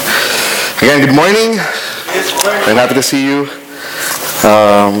Again, good morning. I'm happy to see you.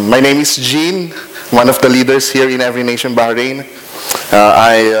 My name is Gene, one of the leaders here in Every Nation Bahrain.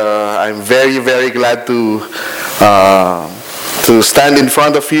 I'm very, very glad to stand in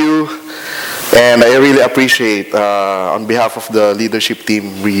front of you, and I really appreciate, on behalf of the leadership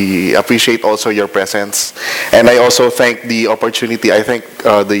team, we appreciate also your presence. And I also thank the opportunity. I thank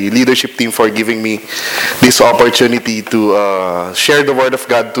the leadership team for giving me this opportunity to share the Word of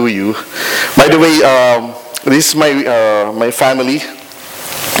God to you. By the way, this is my family.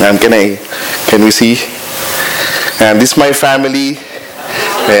 And can we see? And this is my family.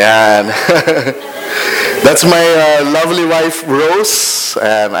 And that's my lovely wife, Rose.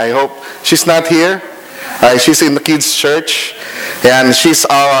 And I hope she's not here. She's in the kids' church. And she's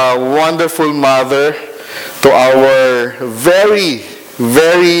a wonderful mother to our very,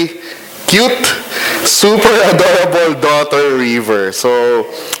 very cute, super adorable daughter, River. So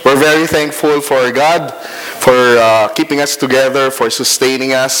we're very thankful for God, for keeping us together, for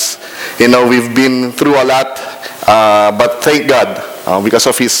sustaining us. You know, we've been through a lot, but thank God, because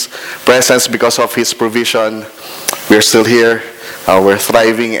of His presence, because of His provision, we're still here. We're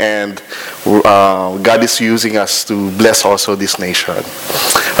thriving, and God is using us to bless also this nation.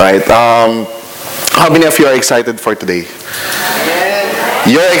 All right. How many of you are excited for today?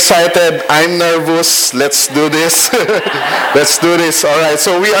 You're excited. I'm nervous. Let's do this. Let's do this. All right.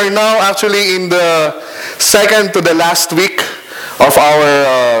 So we are now actually in the second to the last week of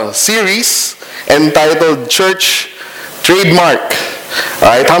our series entitled Church Trademark. All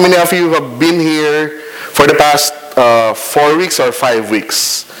right. How many of you have been here for the past 4 weeks or 5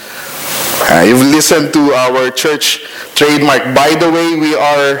 weeks? You've listened to our Church Trademark. By the way, we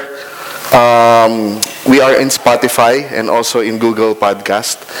are in Spotify and also in Google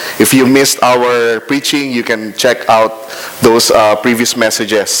Podcast. If you missed our preaching, you can check out those previous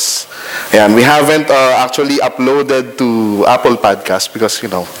messages. And we haven't actually uploaded to Apple Podcast because, you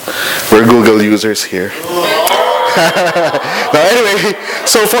know, we're Google users here. Now, anyway,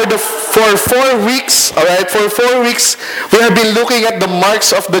 so for 4 weeks, all right, for 4 weeks, we have been looking at the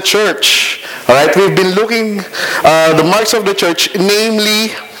marks of the church. All right, we've been looking the marks of the church,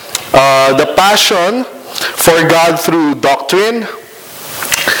 namely the passion for God through doctrine,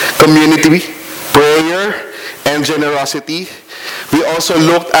 community, prayer, and generosity. We also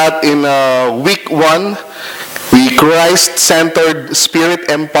looked at in week 1, Christ-centered,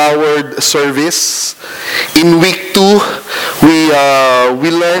 Spirit-empowered service. In week 2, we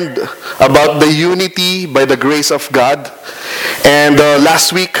learned about the unity by the grace of God. And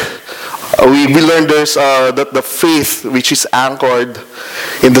last week, we learned that the faith which is anchored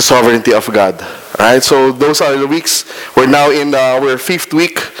in the sovereignty of God. Right? So those are the weeks. We're now in our 5th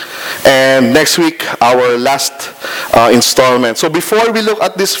week, and next week our last installment. So before we look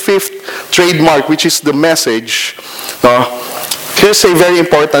at this 5th trademark, which is the message, here's a very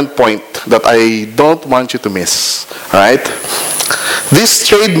important point that I don't want you to miss. Right? These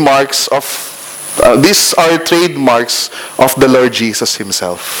are trademarks of the Lord Jesus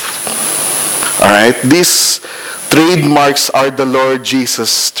Himself. All right, these trademarks are the Lord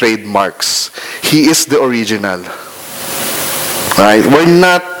Jesus' trademarks. He is the original. All right, we're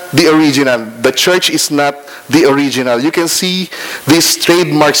not the original. The church is not the original. You can see these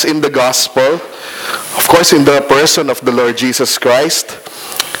trademarks in the gospel. Of course, in the person of the Lord Jesus Christ,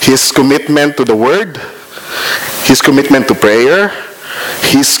 His commitment to the Word, His commitment to prayer,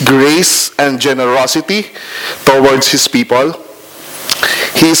 His grace and generosity towards His people,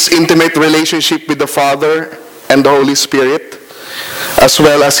 His intimate relationship with the Father and the Holy Spirit, as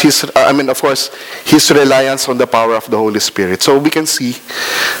well as His reliance on the power of the Holy Spirit. So we can see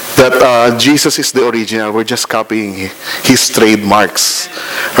that Jesus is the original. We're just copying His trademarks.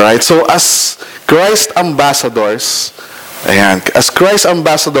 Right? So as Christ ambassadors,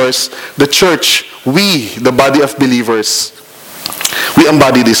 the church, we, the body of believers, we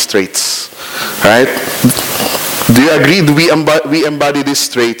embody these traits. Right? Do you agree? We embody these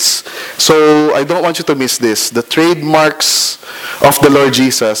traits. So I don't want you to miss this. The trademarks of the Lord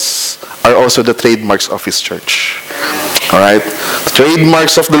Jesus are also the trademarks of His church. All right? The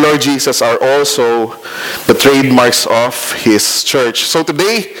trademarks of the Lord Jesus are also the trademarks of His church. So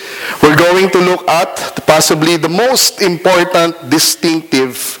today, we're going to look at possibly the most important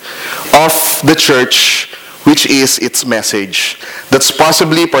distinctive of the church, which is its message. That's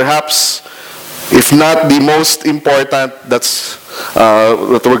possibly, perhaps, if not the most important, that's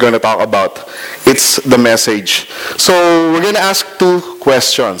what we're going to talk about. It's the message. So we're going to ask 2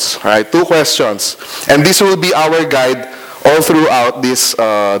 questions. Right? 2 questions. And this will be our guide all throughout this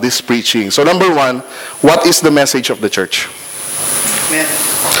preaching. So number 1, what is the message of the church? Amen.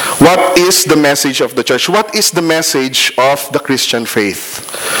 What is the message of the church? What is the message of the Christian faith?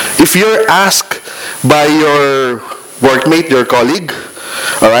 If you're asked by your workmate, your colleague,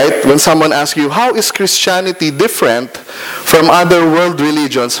 all right, when someone asks you, how is Christianity different from other world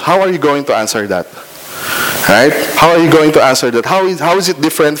religions, how are you going to answer that? Right? How are you going to answer that? How is it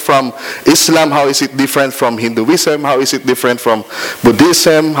different from Islam? How is it different from Hinduism? How is it different from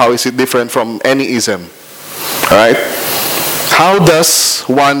Buddhism? How is it different from any ism? All right? How does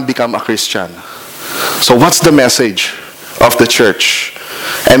one become a Christian? So what's the message of the church?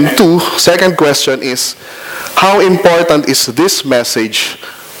 And second question is, how important is this message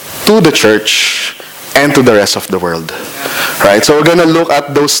to the church and to the rest of the world? Right? So we're going to look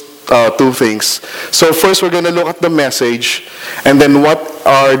at those two things. So first we're going to look at the message, and then what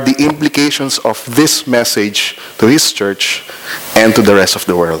are the implications of this message to his church and to the rest of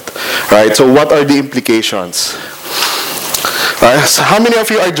the world. Right? So what are the implications? So how many of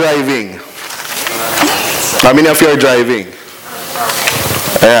you are driving? How many of you are driving?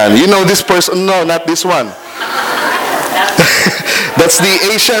 Ayan. You know this person? No, not this one. That's the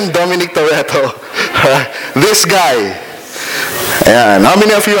Asian Dominic Toretto. This guy. Ayan. How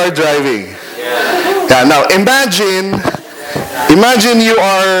many of you are driving? Yeah. Now imagine you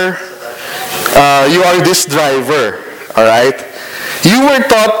are this driver. All right. You were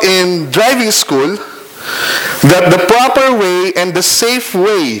taught in driving school that the proper way and the safe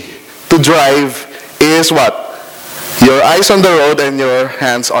way to drive is what? Your eyes on the road and your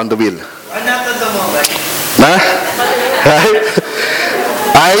hands on the wheel. Huh? Right?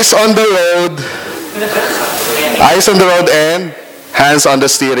 Eyes on the road and hands on the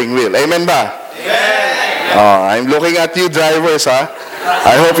steering wheel. Amen ba? Oh, I'm looking at you drivers, huh?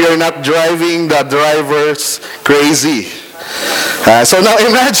 I hope you're not driving the drivers crazy. So now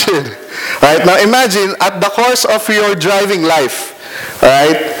imagine, right? Now imagine at the course of your driving life,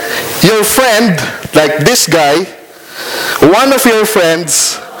 right? Your friend, like this guy, one of your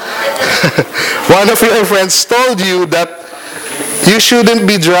friends told you that you shouldn't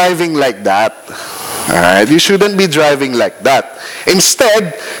be driving like that. Alright? You shouldn't be driving like that.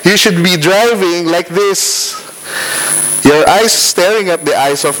 Instead, you should be driving like this. Your eyes staring at the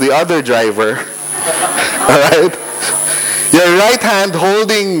eyes of the other driver. Alright? Your right hand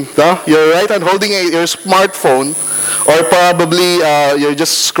holding your smartphone, or probably you're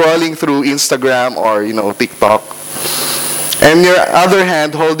just scrolling through Instagram or TikTok, and your other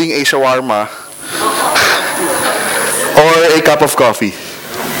hand holding a shawarma or a cup of coffee.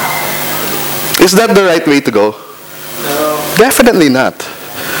 Is that the right way to go? No. Definitely not.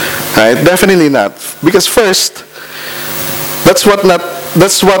 Right? Definitely not. Because first, that's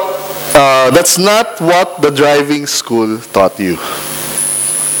not what the driving school taught you.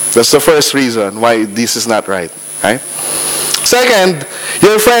 That's the first reason why this is not right. Right? Second,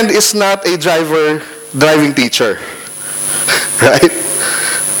 your friend is not a driving teacher. Right?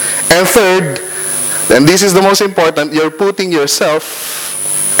 And third, and this is the most important, you're putting yourself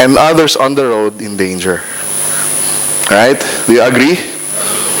and others on the road in danger. Right? Do you agree?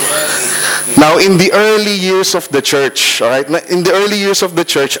 Now, in the early years of the church, all right, in the early years of the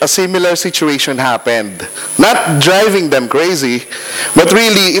church, a similar situation happened. Not driving them crazy, but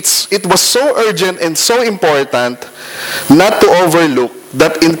really, it was so urgent and so important not to overlook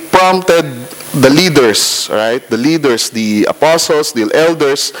that it prompted the leaders, all right, the apostles, the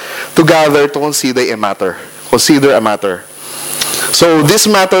elders, to gather to consider a matter. So this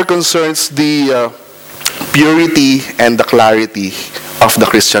matter concerns the purity and the clarity of the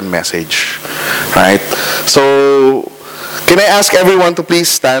Christian message. Right? So, can I ask everyone to please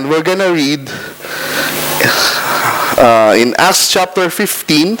stand? We're going to read in Acts chapter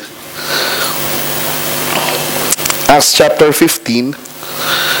 15. Acts chapter 15,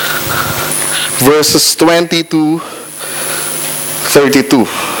 verses 20 to 32.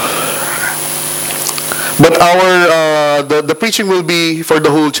 But the preaching will be for the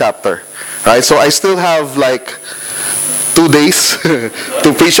whole chapter. Right? So I still have like 2 days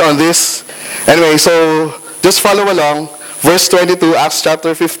to preach on this. Anyway, so just follow along. Verse 22, Acts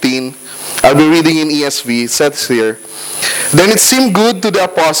chapter 15. I'll be reading in ESV. It says here, "Then it seemed good to the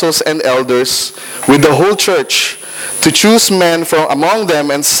apostles and elders with the whole church to choose men from among them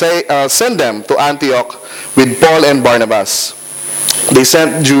and send them to Antioch with Paul and Barnabas. They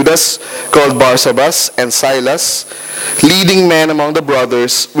sent Judas, called Barsabas, and Silas, leading men among the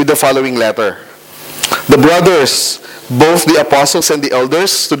brothers, with the following letter. The brothers, both the apostles and the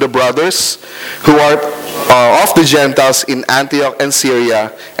elders, to the brothers who are of the Gentiles in Antioch and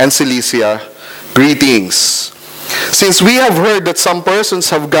Syria and Cilicia, greetings. Since we have heard that some persons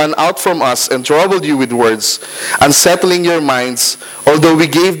have gone out from us and troubled you with words, unsettling your minds, although we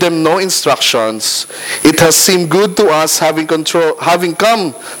gave them no instructions, it has seemed good to us, having come to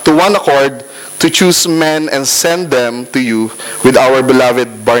one accord, to choose men and send them to you with our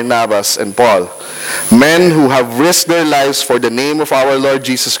beloved Barnabas and Paul, men who have risked their lives for the name of our Lord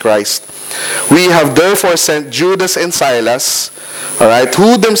Jesus Christ. We have therefore sent Judas and Silas,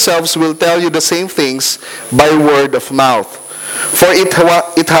 who themselves will tell you the same things by word of mouth. For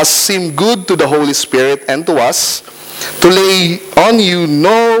it has seemed good to the Holy Spirit and to us to lay on you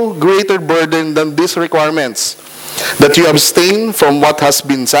no greater burden than these requirements, that you abstain from what has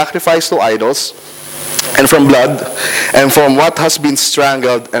been sacrificed to idols, and from blood, and from what has been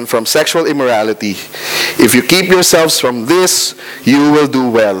strangled, and from sexual immorality. If you keep yourselves from this, you will do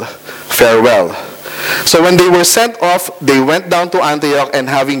well. Farewell. So when they were sent off, they went down to Antioch, and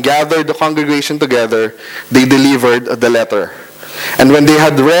having gathered the congregation together, they delivered the letter. And when they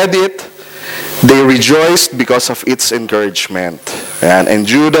had read it, they rejoiced because of its encouragement. And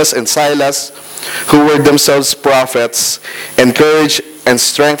Judas and Silas, who were themselves prophets, encouraged and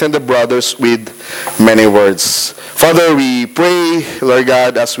strengthened the brothers with many words. Father, we pray, Lord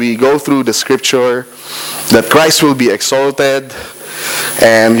God, as we go through the scripture, that Christ will be exalted,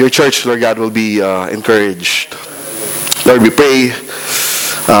 and your church, Lord God, will be encouraged. Lord, we pray,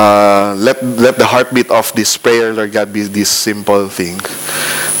 let the heartbeat of this prayer, Lord God, be this simple thing.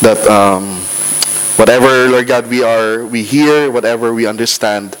 That whatever, Lord God, we hear, whatever we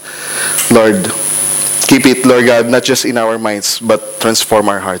understand, Lord, keep it, Lord God, not just in our minds, but transform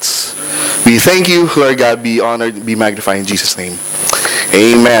our hearts. We thank you, Lord God, be honored, be magnified in Jesus' name.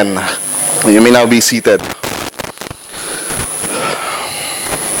 Amen. You may now be seated.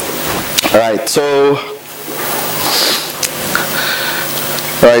 Alright, so,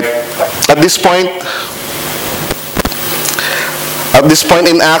 at this point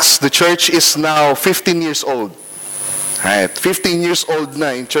in Acts, the church is now 15 years old. Right, 15 years old na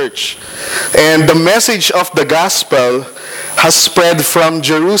in church. And the message of the gospel has spread from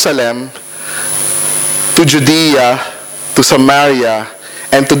Jerusalem to Judea, to Samaria,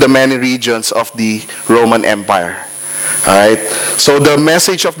 and to the many regions of the Roman Empire. Alright, so the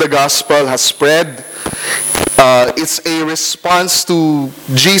message of the gospel has spread. It's a response to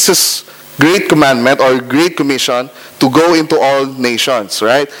Jesus' great commandment or great commission to go into all nations,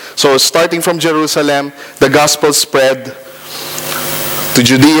 right? So starting from Jerusalem, the gospel spread to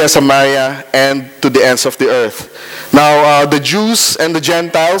Judea, Samaria, and to the ends of the earth. Now, the Jews and the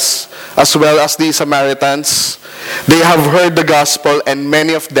Gentiles, as well as the Samaritans, they have heard the gospel, and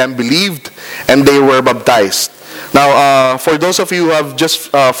many of them believed, and they were baptized. Now, for those of you who have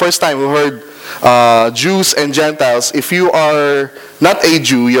just first time who heard Jews and Gentiles, if you are not a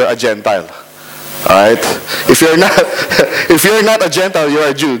Jew, you're a Gentile. Alright? If you're not a Gentile, you're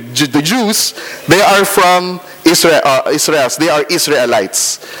a Jew. The Jews, they are from Israel. They are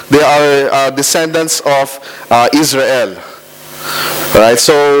Israelites. They are descendants of Israel. Alright?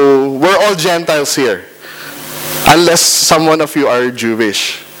 So, we're all Gentiles here. Unless someone of you are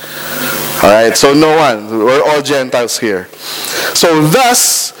Jewish. Alright? So, no one. We're all Gentiles here. So,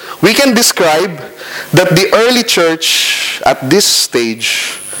 thus, we can describe that the early church at this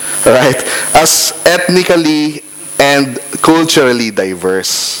stage, right, as ethnically and culturally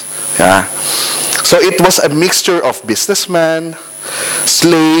diverse. Yeah. So it was a mixture of businessmen,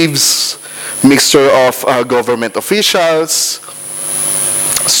 slaves, mixture of government officials,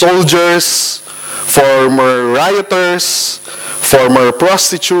 soldiers, former rioters, former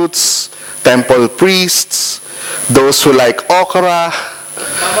prostitutes, temple priests, those who like okra,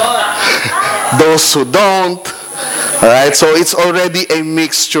 those who don't. Alright, so it's already a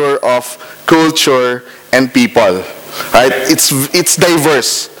mixture of culture and people. Right? It's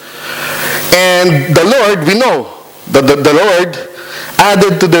diverse. And the Lord, we know, that the Lord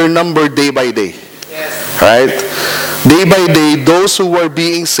added to their number day by day. Yes. Right? Day by day, those who were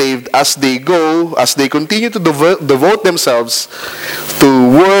being saved as they continue to devote themselves to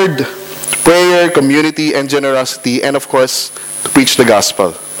word, prayer, community, and generosity, and of course, to preach the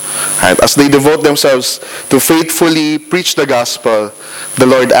gospel. Right? As they devote themselves to faithfully preach the gospel, the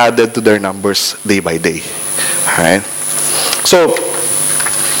Lord added to their numbers day by day. Right? So,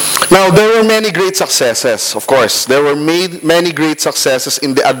 now there were many great successes, of course. There were many great successes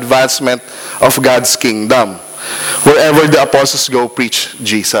in the advancement of God's kingdom. Wherever the apostles go, preach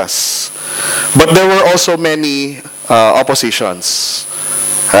Jesus. But there were also many oppositions.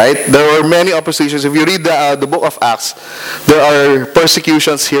 Right? There were many oppositions. If you read the book of Acts, there are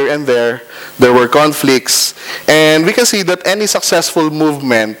persecutions here and there. There were conflicts. And we can see that any successful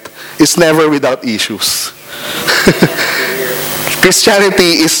movement is never without issues.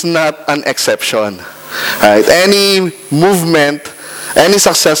 Christianity is not an exception. Right? Any movement, any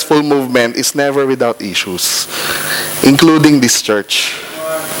successful movement is never without issues, including this church.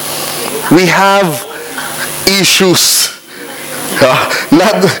 We have issues.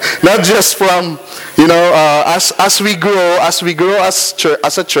 Not just from, as we grow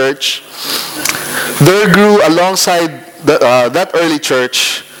as a church, there grew alongside that early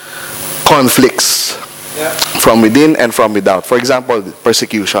church conflicts from within and from without. For example,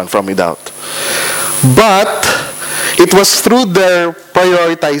 persecution from without. But it was through their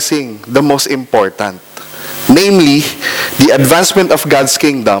prioritizing the most important, namely the advancement of God's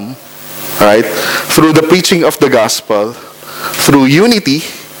kingdom, right? Through the preaching of the gospel, through unity,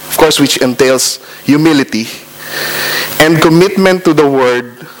 of course, which entails humility, and commitment to the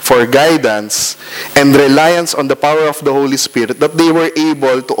word for guidance and reliance on the power of the Holy Spirit, that they were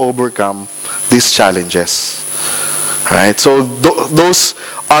able to overcome these challenges. Right? So those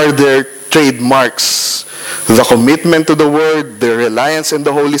are their trademarks. The commitment to the word, their reliance in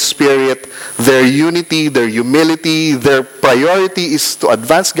the Holy Spirit, their unity, their humility, their priority is to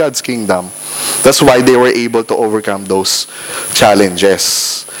advance God's kingdom. That's why they were able to overcome those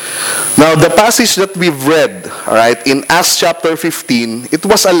challenges. Now, the passage that we've read, in Acts chapter 15, it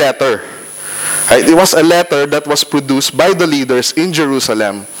was a letter. Right? It was a letter that was produced by the leaders in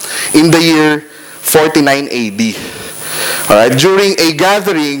Jerusalem in the year 49 AD. During a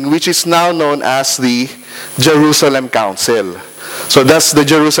gathering which is now known as the Jerusalem Council. So that's the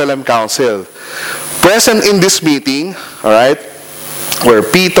Jerusalem Council. Present in this meeting, were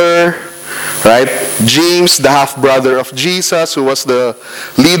Peter, James, the half-brother of Jesus, who was the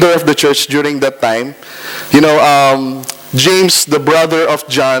leader of the church during that time. James, the brother of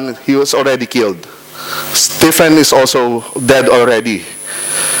John, he was already killed. Stephen is also dead already.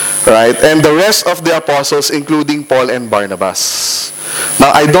 And the rest of the apostles, including Paul and Barnabas.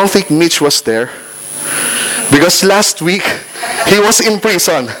 Now, I don't think Mitch was there, because last week, he was in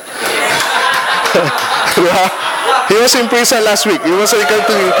prison. He was in prison last week. He was able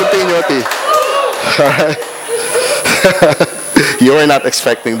to continuity. You were not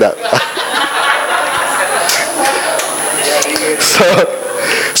expecting that.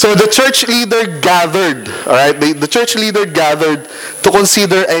 So the church leader gathered, the church leader gathered to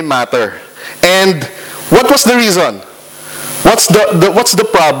consider a matter. And what was the reason? What's the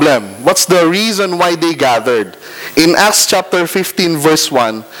problem? What's the reason why they gathered? In Acts chapter 15 verse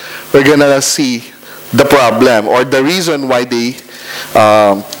 1, we're gonna see the problem or the reason why they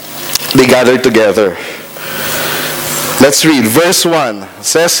gathered together. Let's read verse 1. It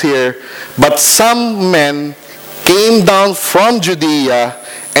says here, "But some men came down from Judea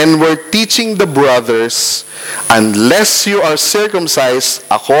and were teaching the brothers, unless you are circumcised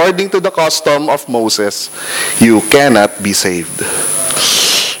according to the custom of Moses, you cannot be saved."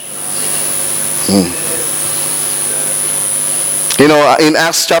 In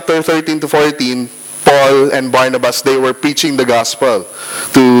Acts chapter 13 to 14, Paul and Barnabas, they were preaching the gospel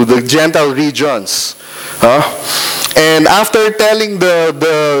to the Gentile regions. And after telling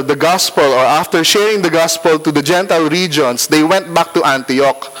the gospel, or after sharing the gospel to the Gentile regions, they went back to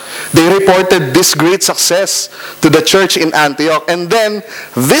Antioch. They reported this great success to the church in Antioch. And then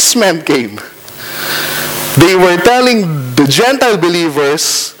this man came. They were telling the Gentile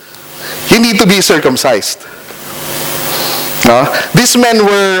believers, you need to be circumcised. These men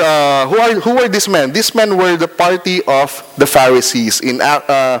were, who were these men? These men were the party of the Pharisees. In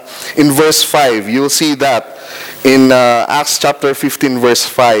verse 5, you'll see that in Acts chapter 15 verse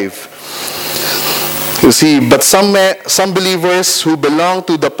 5. You see, but some believers who belong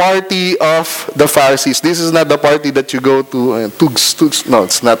to the party of the Pharisees. This is not the party that you go to, tugs. No,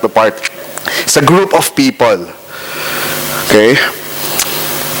 it's not the party. It's a group of people. Okay?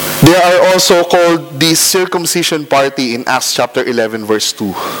 They are also called the circumcision party in Acts chapter 11 verse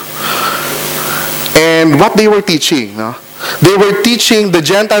 2. And what they were teaching, they were teaching the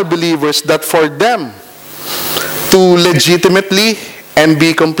Gentile believers that for them to legitimately and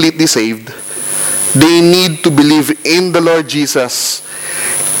be completely saved, they need to believe in the Lord Jesus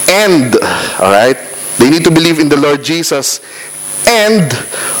and, they need to believe in the Lord Jesus and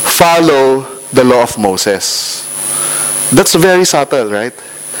follow the law of Moses. That's very subtle, right?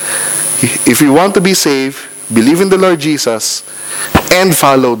 If you want to be saved, believe in the Lord Jesus and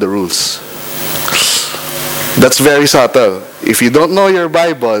follow the rules. That's very subtle. If you don't know your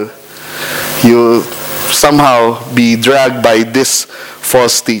Bible, you'll somehow be dragged by this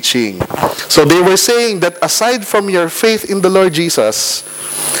false teaching. So they were saying that aside from your faith in the Lord Jesus,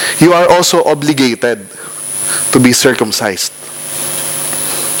 you are also obligated to be circumcised.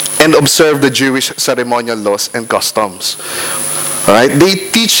 and observe the Jewish ceremonial laws and customs. Alright? They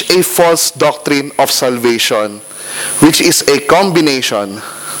teach a false doctrine of salvation, which is a combination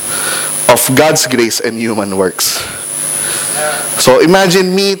of God's grace and human works. So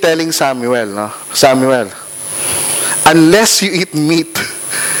imagine me telling Samuel, no? Samuel, unless you eat meat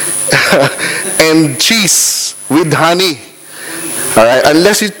and cheese with honey, alright,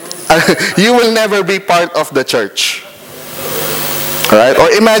 unless you will never be part of the church. Alright? Or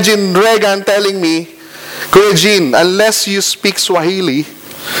imagine Regan telling me, Kuya Jean, unless you speak Swahili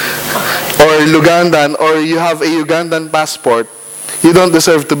or Lugandan or you have a Ugandan passport, you don't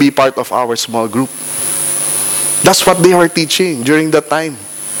deserve to be part of our small group. That's what they were teaching during that time.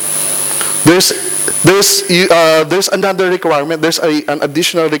 There's another requirement. There's an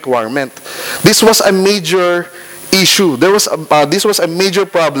additional requirement. This was a major issue. This was a major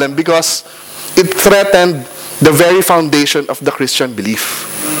problem because it threatened the very foundation of the Christian belief.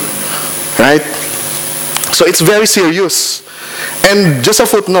 Right? So it's very serious. And just a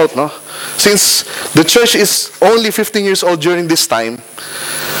footnote, no? Since the church is only 15 years old during this time,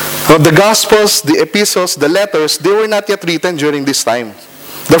 the Gospels, the Epistles, the letters, they were not yet written during this time.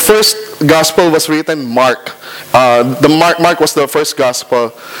 The first Gospel was written Mark. Mark was the first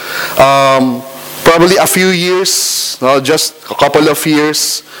Gospel. Probably a few years, just a couple of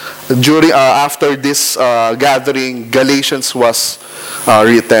years after this gathering, Galatians was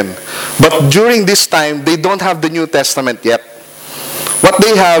written. But during this time, they don't have the New Testament yet. What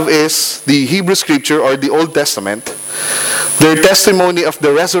they have is the Hebrew Scripture or the Old Testament, their testimony of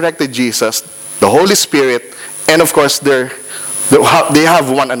the resurrected Jesus, the Holy Spirit, and of course they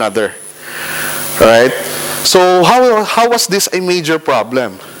have one another. Right? So how was this a major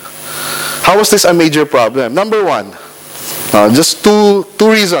problem? How was this a major problem? Number one, just two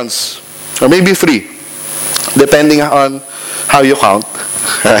reasons, or maybe three, depending on how you count.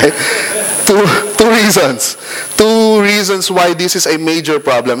 Right? Two reasons. Two reasons why this is a major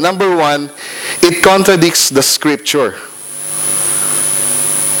problem. Number one, it contradicts the Scripture.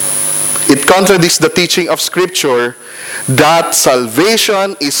 It contradicts the teaching of Scripture that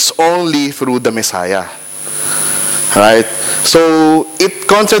salvation is only through the Messiah. Right? So, it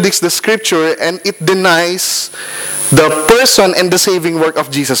contradicts the Scripture and it denies the person and the saving work of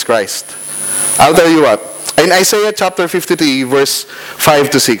Jesus Christ. I'll tell you what. In Isaiah chapter 53, verse 5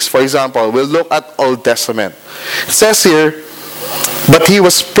 to 6, for example, we'll look at Old Testament. It says here, but he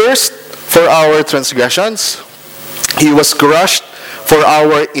was pierced for our transgressions, he was crushed for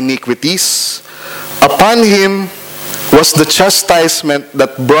our iniquities. Upon him was the chastisement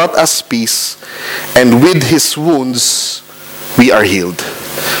that brought us peace, and with his wounds we are healed.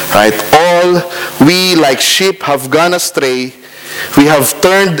 Right? All we like sheep have gone astray. We have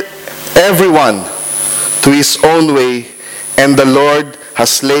turned everyone to his own way, and the Lord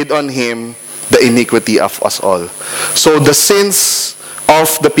has laid on him the iniquity of us all. So the sins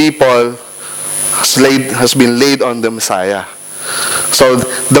of the people has been laid on the Messiah. So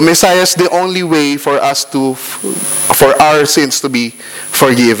the Messiah is the only way for our sins to be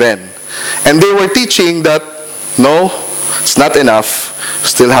forgiven. And they were teaching that, no, it's not enough.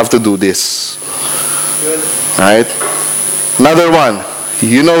 Still have to do this. Right? Another one.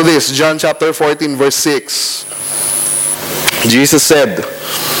 You know this, John chapter 14, verse 6. Jesus said,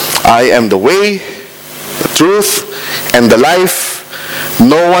 I am the way, the truth, and the life.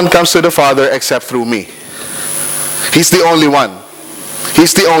 No one comes to the Father except through me. He's the only one.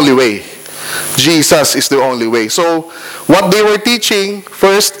 He's the only way. Jesus is the only way. So, what they were teaching,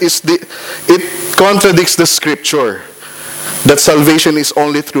 first, is it contradicts the Scripture that salvation is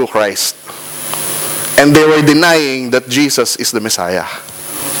only through Christ. And they were denying that Jesus is the Messiah.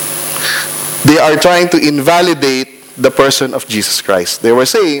 They are trying to invalidate the person of Jesus Christ. They were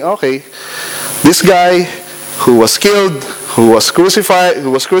saying, okay, this guy who was killed, who was crucified,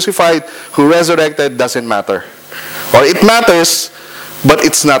 who resurrected, doesn't matter. Or it matters, but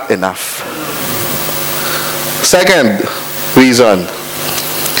it's not enough. Second reason,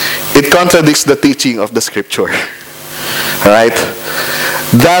 it contradicts the teaching of the Scripture. Right?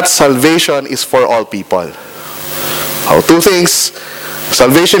 That salvation is for all people. Two things.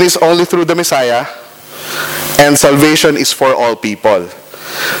 Salvation is only through the Messiah, and salvation is for all people.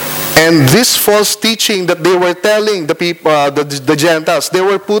 And this false teaching that they were telling the people, the Gentiles, they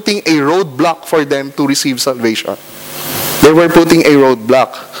were putting a roadblock for them to receive salvation. They were putting a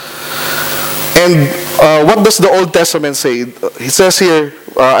roadblock. And what does the Old Testament say? It says here,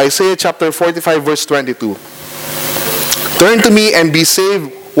 Isaiah chapter 45, verse 22. Turn to me and be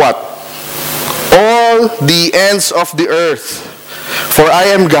saved, what? All the ends of the earth. For I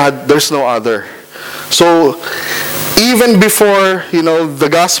am God, there's no other. So, even before, the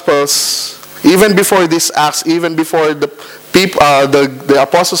Gospels, even before these acts, even before the people, the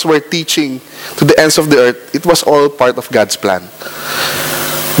apostles were teaching to the ends of the earth, it was all part of God's plan.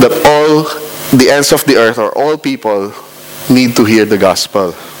 That all the ends of the earth, or all people, need to hear the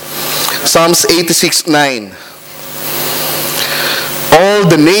gospel. Psalms 86:9. All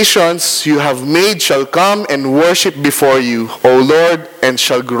the nations you have made shall come and worship before you, O Lord, and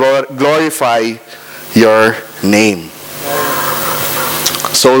shall glorify your name.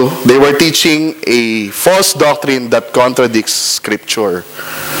 So they were teaching a false doctrine that contradicts Scripture,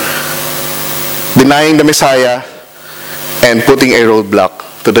 denying the Messiah and putting a roadblock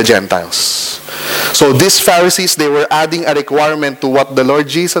to the Gentiles. So these Pharisees, they were adding a requirement to what the Lord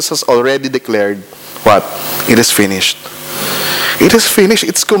Jesus has already declared. What? It is finished. It is finished.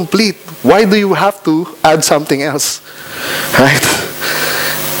 It's complete. Why do you have to add something else? Right?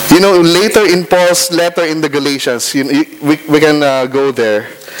 Later in Paul's letter in the Galatians, we can go there.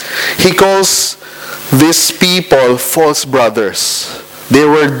 He calls these people false brothers. They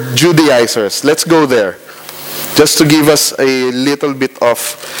were Judaizers. Let's go there, just to give us a little bit of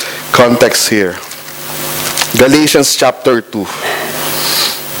context here. Galatians chapter 2.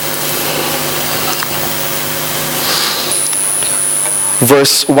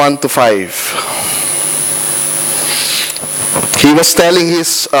 Verse 1 to 5. He was telling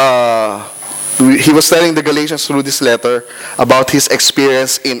the Galatians through this letter about his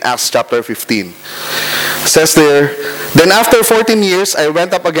experience in Acts chapter 15. It says there, "Then after 14 years, I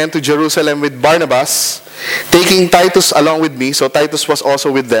went up again to Jerusalem with Barnabas, taking Titus along with me." So Titus was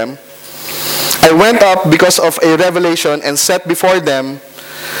also with them. "I went up because of a revelation and set before them,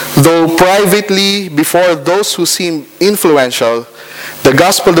 though privately before those who seemed influential, the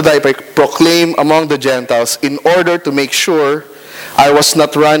gospel that I proclaim among the Gentiles, in order to make sure I was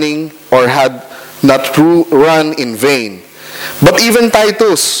not running or had not run in vain. But even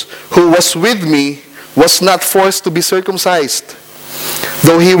Titus, who was with me, was not forced to be circumcised,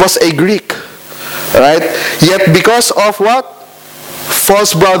 though he was a Greek." Right? "Yet because of" what?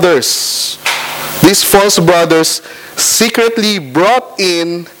 "False brothers. These false brothers secretly brought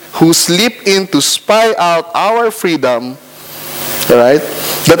in, who slipped in to spy out our freedom, right,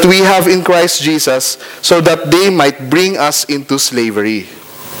 that we have in Christ Jesus, so that they might bring us into slavery.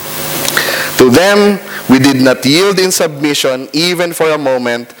 To them we did not yield in submission even for a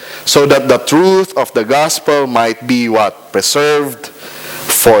moment, so that the truth of the gospel might be" what? "Preserved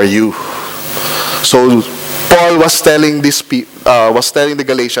for you." So Paul was telling the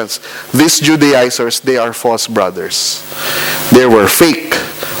Galatians, these Judaizers, they are false brothers. They were fake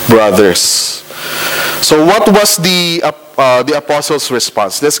brothers. So what was the apostles'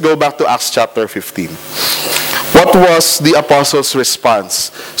 response? Let's go back to Acts chapter 15. What was the apostles'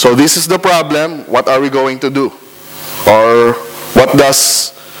 response? So this is the problem. What are we going to do? Or what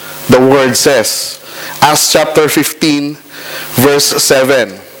does the word says? Acts chapter 15, verse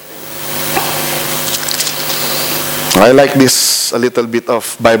 7. I like this a little bit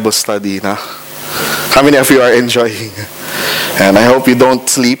of Bible study. Nah? How many of you are enjoying? And I hope you don't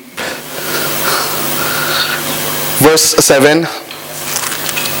sleep. Verse 7.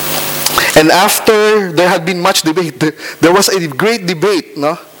 "And after there had been much debate," there was a great debate,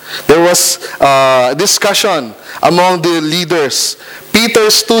 no? There was discussion among the leaders. "Peter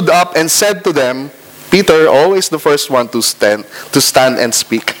stood up and said to them," Peter, always the first one to stand and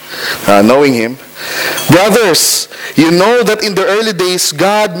speak, knowing him, "Brothers, you know that in the early days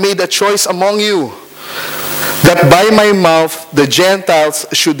God made a choice among you, that by my mouth the Gentiles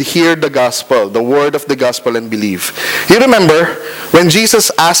should hear the gospel," the word of the gospel, "and believe." You remember when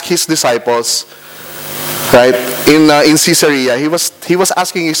Jesus asked his disciples, right, in Caesarea, he was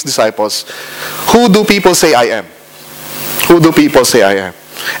asking his disciples, "Who do people say I am? Who do people say I am?"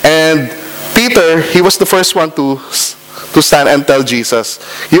 And Peter, he was the first one to stand and tell Jesus,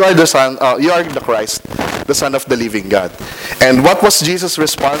 "You are the Son, you are the Christ, the Son of the living God." And what was Jesus'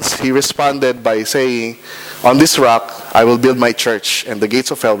 response? He responded by saying, "On this rock I will build my church, and the gates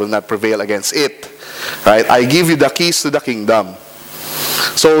of hell will not prevail against it." Right? "I give you the keys to the kingdom."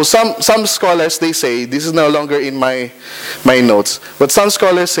 So some scholars, they say, this is no longer in my notes, but some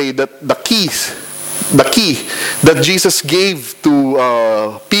scholars say that the key that Jesus gave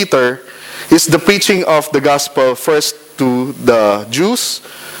to Peter is the preaching of the gospel first to the Jews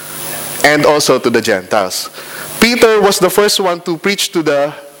and also to the Gentiles. Peter was the first one to preach to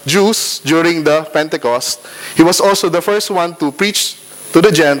the Jews during the Pentecost. He was also the first one to preach to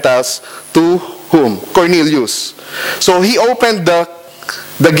the Gentiles. To whom? Cornelius. So he opened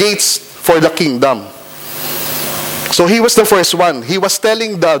the gates for the kingdom. So he was the first one. He was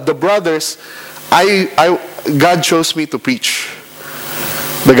telling the brothers, God chose me to preach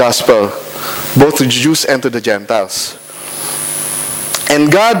the gospel, both to the Jews and to the Gentiles.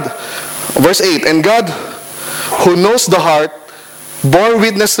 And God, verse 8, and God, who knows the heart, bore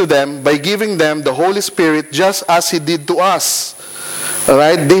witness to them by giving them the Holy Spirit just as He did to us.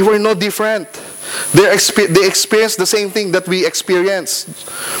 Alright? They were no different. They experienced the same thing that we experienced.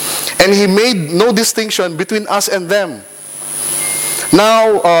 And He made no distinction between us and them.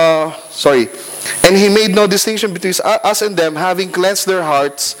 And He made no distinction between us and them, having cleansed their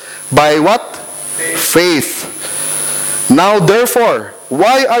hearts by what? Faith. Now therefore,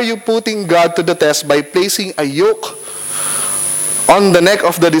 why are you putting God to the test by placing a yoke on the neck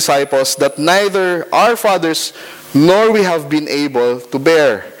of the disciples that neither our fathers nor we have been able to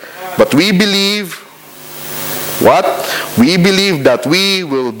bear? But we believe, what? We believe that we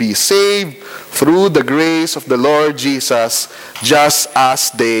will be saved through the grace of the Lord Jesus, just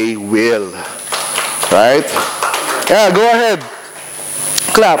as they will. Right? Yeah, go ahead.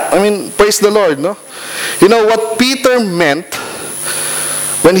 Clap. Praise the Lord, no? You know what Peter meant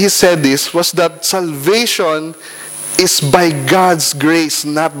when he said this was that salvation is by God's grace,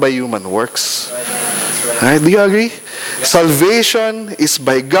 not by human works. Right? Do you agree? Salvation is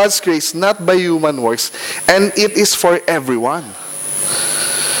by God's grace, not by human works, and it is for everyone.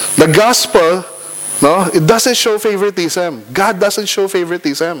 The gospel, no, it doesn't show favoritism. God doesn't show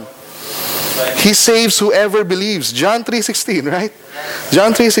favoritism. He saves whoever believes. John 3:16, right?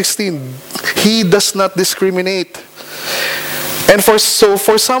 John 3:16. He does not discriminate. And for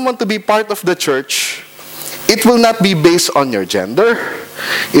someone to be part of the church, it will not be based on your gender.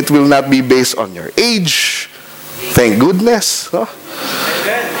 It will not be based on your age. Thank goodness. No?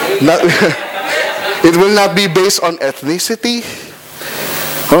 It will not be based on ethnicity.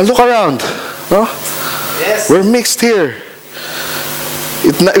 Oh, look around. No? Yes. We're mixed here.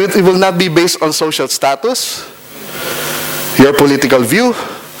 It will not be based on social status, your political view,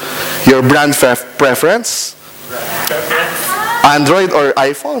 your brand preference, Android or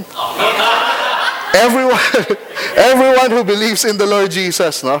iPhone. Everyone who believes in the Lord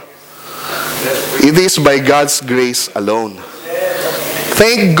Jesus, no? It is by God's grace alone.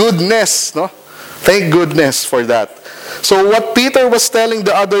 Thank goodness, no? Thank goodness for that. So what Peter was telling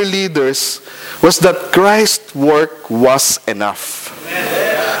the other leaders was that Christ's work was enough.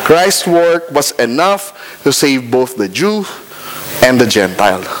 Christ's work was enough to save both the Jew and the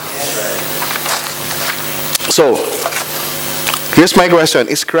Gentile. So, here's my question.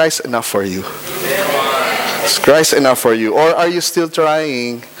 Is Christ enough for you? Is Christ enough for you? Or are you still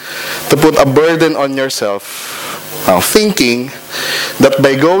trying to put a burden on yourself, thinking that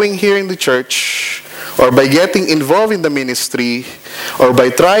by going here in the church, or by getting involved in the ministry, or by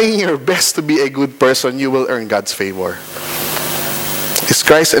trying your best to be a good person, you will earn God's favor? Is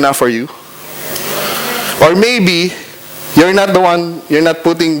Christ enough for you? Or maybe you're not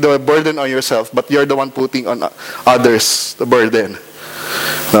putting the burden on yourself, but you're the one putting on others the burden.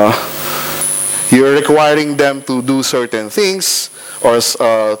 No? You're requiring them to do certain things or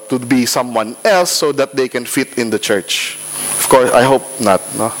to be someone else so that they can fit in the church. Of course, I hope not.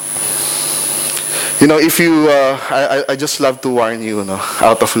 No? You know, if you, I just love to warn you, no,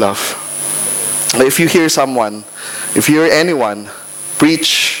 out of love. If you hear anyone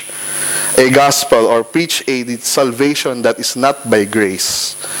preach a gospel or preach a salvation that is not by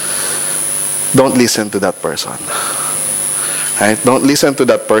grace, don't listen to that person. Right? Don't listen to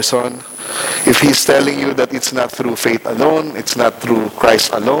that person. If he's telling you that it's not through faith alone, it's not through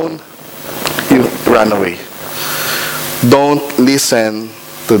Christ alone, you run away. Don't listen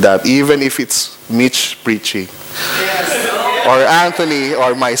to that, even if it's Mitch preaching. Yes. Or Anthony,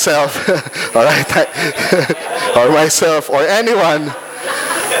 or myself, all right, or myself, or anyone.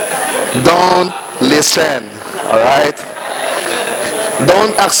 Don't listen, all right?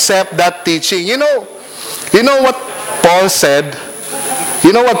 Don't accept that teaching. You know what Paul said?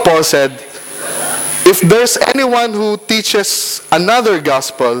 You know what Paul said? If there's anyone who teaches another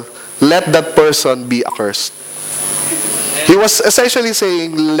gospel, let that person be accursed. He was essentially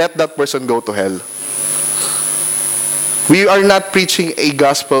saying, let that person go to hell. We are not preaching a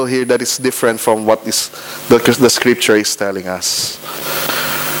gospel here that is different from what is the scripture is telling us.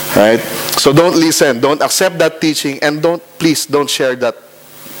 Right? So don't listen, don't accept that teaching, and please don't share that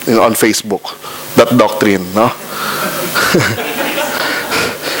on Facebook, that doctrine, no?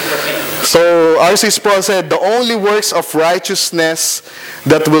 So R.C. Sproul said, the only works of righteousness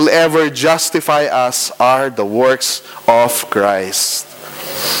that will ever justify us are the works of Christ.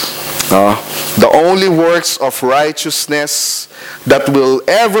 The only works of righteousness that will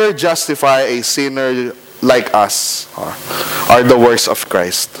ever justify a sinner like us are the works of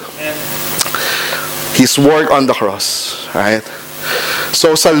Christ. His work on the cross, right?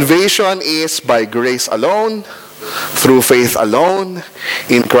 So salvation is by grace alone, through faith alone,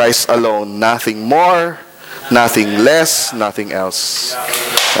 in Christ alone. Nothing more, nothing less, nothing else.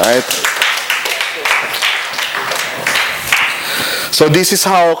 Right? So this is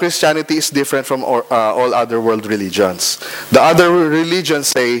how Christianity is different from all other world religions. The other religions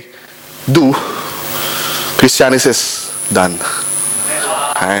say, do. Christianity says, done.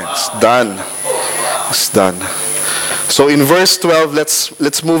 Right? It's done. It's done. So in verse 12,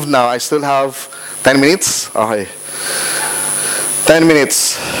 let's move now. I still have 10 minutes. Okay. 10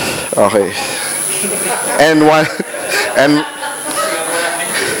 minutes. Okay. And one and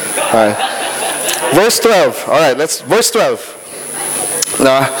verse 12. All right, let's verse 12.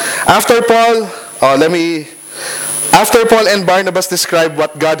 Now, after Paul and Barnabas described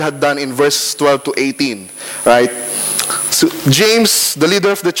what God had done in verse 12 to 18, right? So James, the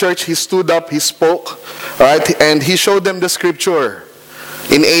leader of the church, he stood up, he spoke, right? And he showed them the scripture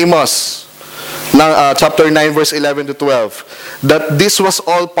in Amos, chapter 9, verse 11 to 12, that this was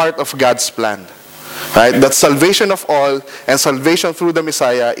all part of God's plan. Right? That salvation of all and salvation through the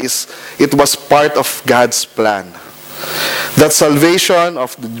Messiah it was part of God's plan. That salvation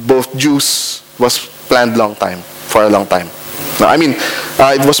of both Jews was planned for a long time.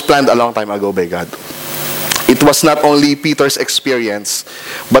 It was planned a long time ago by God. It was not only Peter's experience,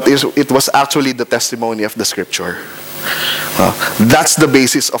 but it was actually the testimony of the Scripture. That's the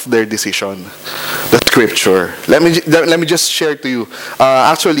basis of their decision, the Scripture. Let me just share to you.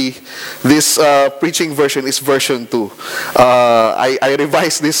 Actually, this preaching version is version 2. I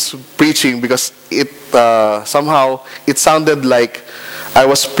revised this preaching because somehow it sounded like I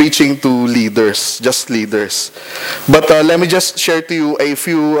was preaching to leaders, just leaders. But let me just share to you a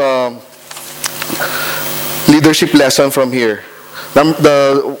few leadership lesson from here.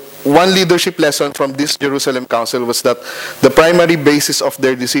 The one leadership lesson from this Jerusalem Council was that the primary basis of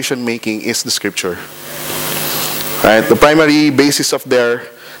their decision making is the Scripture. Right? The primary basis of their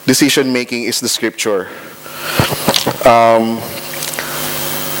decision making is the Scripture.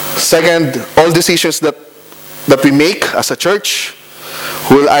 Second, all decisions that we make as a church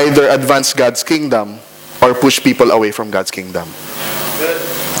will either advance God's kingdom or push people away from God's kingdom.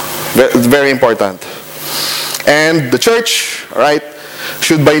 Very important. And the church, right,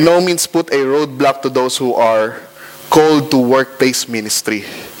 should by no means put a roadblock to those who are called to workplace ministry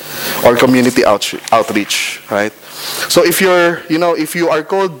or community outreach, right? So if you are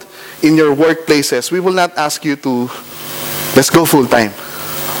called in your workplaces, we will not ask you to, let's go full time.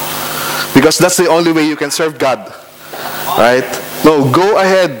 Because that's the only way you can serve God, right? No, go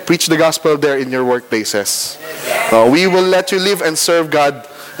ahead, preach the gospel there in your workplaces. We will let you live and serve God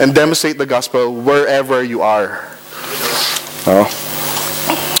and demonstrate the gospel wherever you are.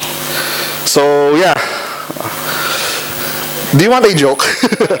 So, yeah. Do you want a joke?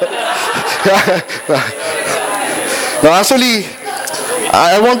 No, actually,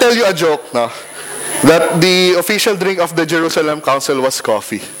 I won't tell you a joke. No. That the official drink of the Jerusalem Council was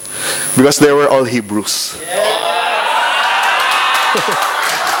coffee. Because they were all Hebrews.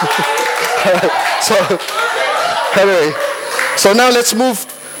 So, anyway. So now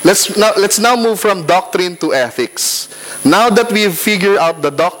let's now move from doctrine to ethics. Now that we've figured out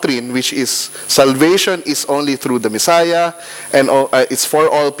the doctrine, which is salvation is only through the Messiah and it's for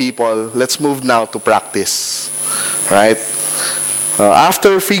all people, let's move now to practice. Right?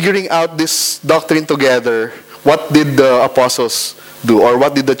 After figuring out this doctrine together, what did the apostles do, or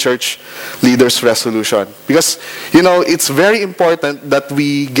what did the church leaders' resolution? Because, it's very important that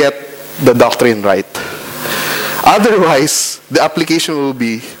we get the doctrine right. Otherwise, the application will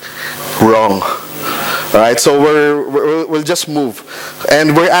be wrong. Alright, so we'll just move.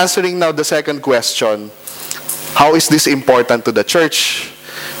 And we're answering now the second question. How is this important to the church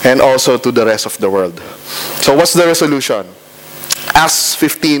and also to the rest of the world? So what's the resolution? Acts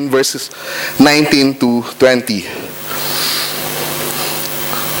 15 verses 19 to 20.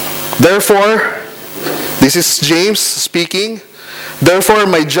 Therefore, this is James speaking. Therefore,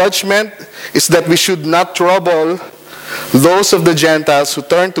 my judgment is that we should not trouble those of the Gentiles who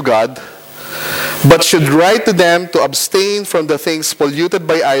turn to God, but should write to them to abstain from the things polluted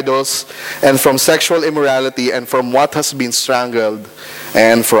by idols, and from sexual immorality, and from what has been strangled,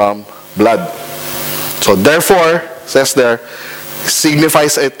 and from blood. So therefore, says there,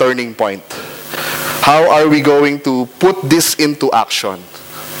 signifies a turning point. How are we going to put this into action?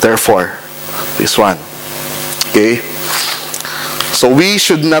 Therefore, this one. Okay? So we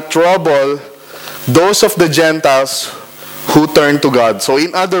should not trouble those of the Gentiles who turn to God. So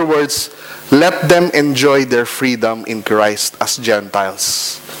in other words, let them enjoy their freedom in Christ as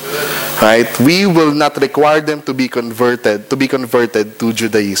Gentiles. Right? We will not require them to be converted to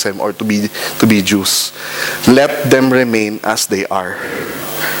Judaism or to be Jews. Let them remain as they are.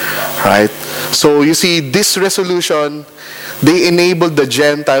 Right? So you see, this resolution, they enabled the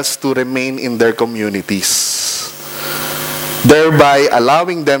Gentiles to remain in their communities, thereby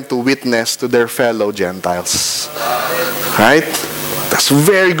allowing them to witness to their fellow Gentiles. Right? That's a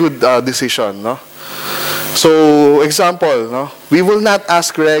very good decision, no? So, example, no? We will not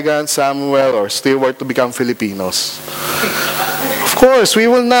ask Regan, Samuel, or Stewart to become Filipinos. Of course, we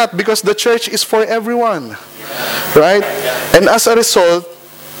will not, because the church is for everyone. Right? And as a result,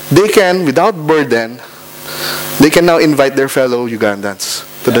 they can, without burden, they can now invite their fellow Ugandans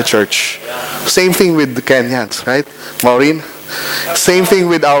to the church. Same thing with the Kenyans, right? Maureen? Same thing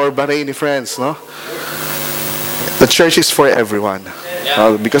with our Bahraini friends, no? The church is for everyone.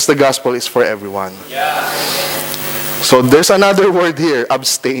 Because the gospel is for everyone. So there's another word here,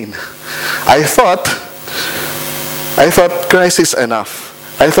 abstain. I thought Christ is enough.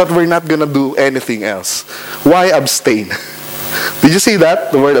 I thought we're not gonna do anything else. Why abstain? Did you see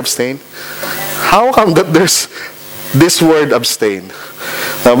that? The word abstain? How come that there's this word abstain?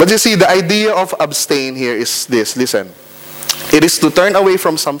 But you see, the idea of abstain here is this. Listen. It is to turn away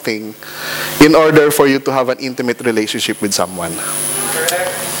from something in order for you to have an intimate relationship with someone.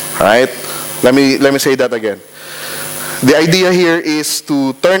 Right? Let me say that again. The idea here is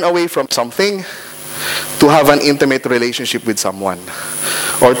to turn away from something to have an intimate relationship with someone,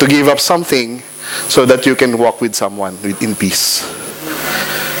 or to give up something so that you can walk with someone in peace.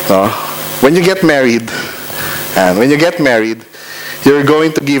 When you get married, you're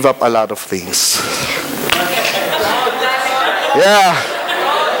going to give up a lot of things. Yeah.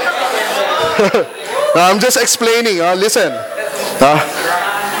 No, I'm just explaining. Listen.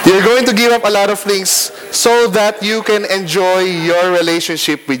 You're going to give up a lot of things so that you can enjoy your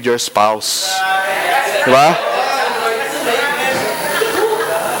relationship with your spouse. Diba?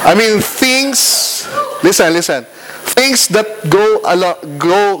 I mean, things, listen. Things that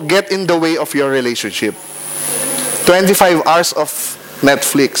go get in the way of your relationship. 25 hours of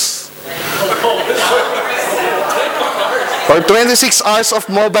Netflix. Or 26 hours of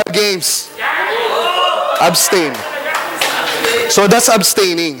mobile games. Abstain. So that's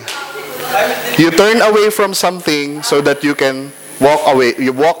abstaining. You turn away from something so that you can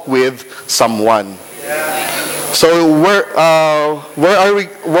you walk with someone. So where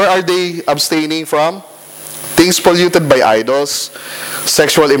are they abstaining from? Things polluted by idols,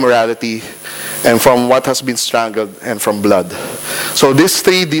 sexual immorality, and from what has been strangled, and from blood. So these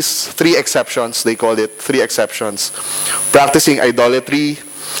three exceptions, they call it three exceptions. Practicing idolatry,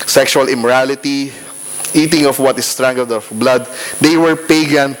 sexual immorality, eating of what is strangled of blood, they were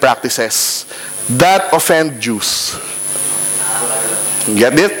pagan practices that offend Jews.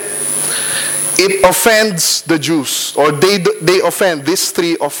 Get it? It offends the Jews, or they offend, these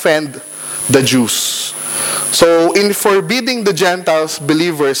three offend the Jews. So in forbidding the Gentiles,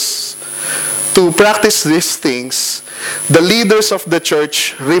 believers, to practice these things, the leaders of the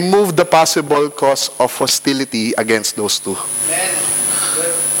church removed the possible cause of hostility against those two.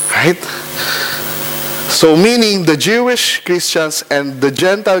 Right? So meaning the Jewish Christians and the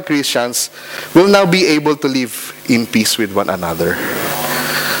Gentile Christians will now be able to live in peace with one another.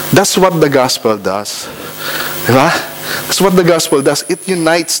 That's what the gospel does. Diba? That's what the gospel does. It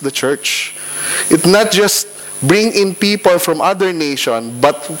unites the church. It not just bring in people from other nations,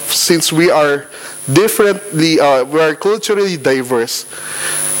 but since we are we are culturally diverse,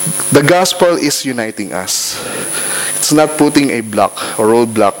 the gospel is uniting us. It's not putting a block or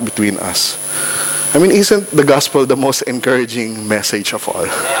roadblock between us. I mean, isn't the gospel the most encouraging message of all?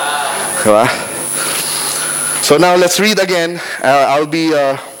 Diba? So now let's read again. I'll be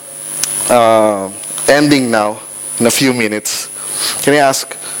ending now in a few minutes. Can I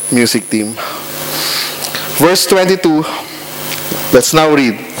ask music team? Verse 22. Let's now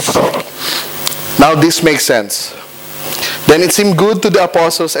read. Now this makes sense. Then it seemed good to the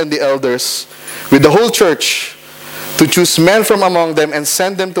apostles and the elders with the whole church to choose men from among them and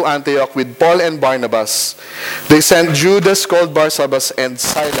send them to Antioch with Paul and Barnabas. They sent Judas called Barsabbas and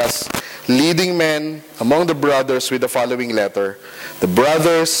Silas, leading men among the brothers, with the following letter. The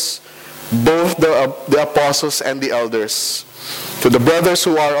brothers, both the apostles and the elders, to the brothers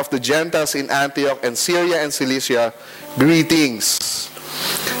who are of the Gentiles in Antioch and Syria and Cilicia, greetings.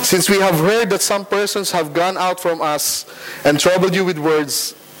 Since we have heard that some persons have gone out from us and troubled you with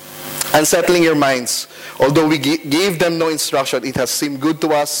words, unsettling your minds, although we gave them no instruction, it has seemed good to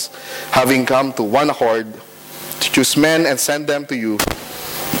us, having come to one accord, to choose men and send them to you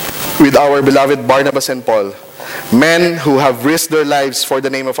with our beloved Barnabas and Paul, men who have risked their lives for the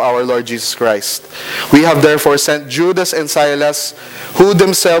name of our Lord Jesus Christ. We have therefore sent Judas and Silas, who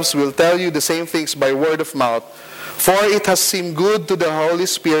themselves will tell you the same things by word of mouth, for it has seemed good to the Holy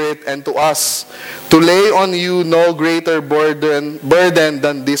Spirit and to us to lay on you no greater burden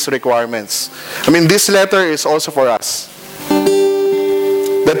than these requirements. I mean, this letter is also for us.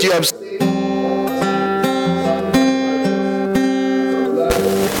 That you have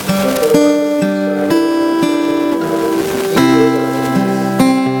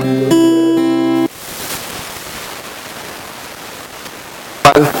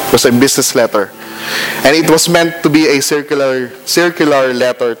was a business letter. And it was meant to be a circular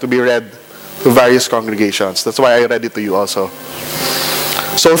letter to be read to various congregations. That's why I read it to you also.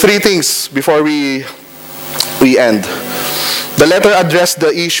 So 3 things before we end. The letter addressed the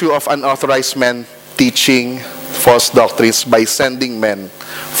issue of unauthorized men teaching false doctrines by sending men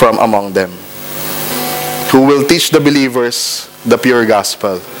from among them who will teach the believers the pure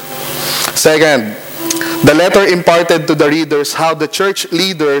gospel. Second, the letter imparted to the readers how the church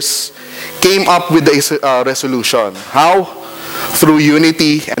leaders came up with the resolution. How? Through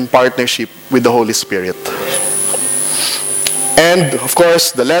unity and partnership with the Holy Spirit. And, of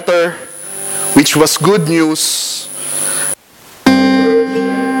course, the letter, which was good news,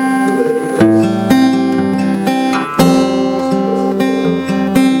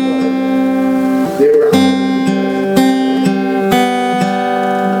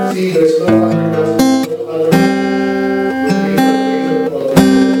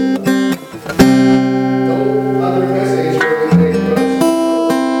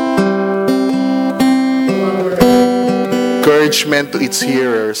 encouragement to its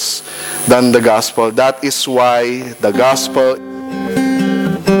hearers than the gospel. That is why the gospel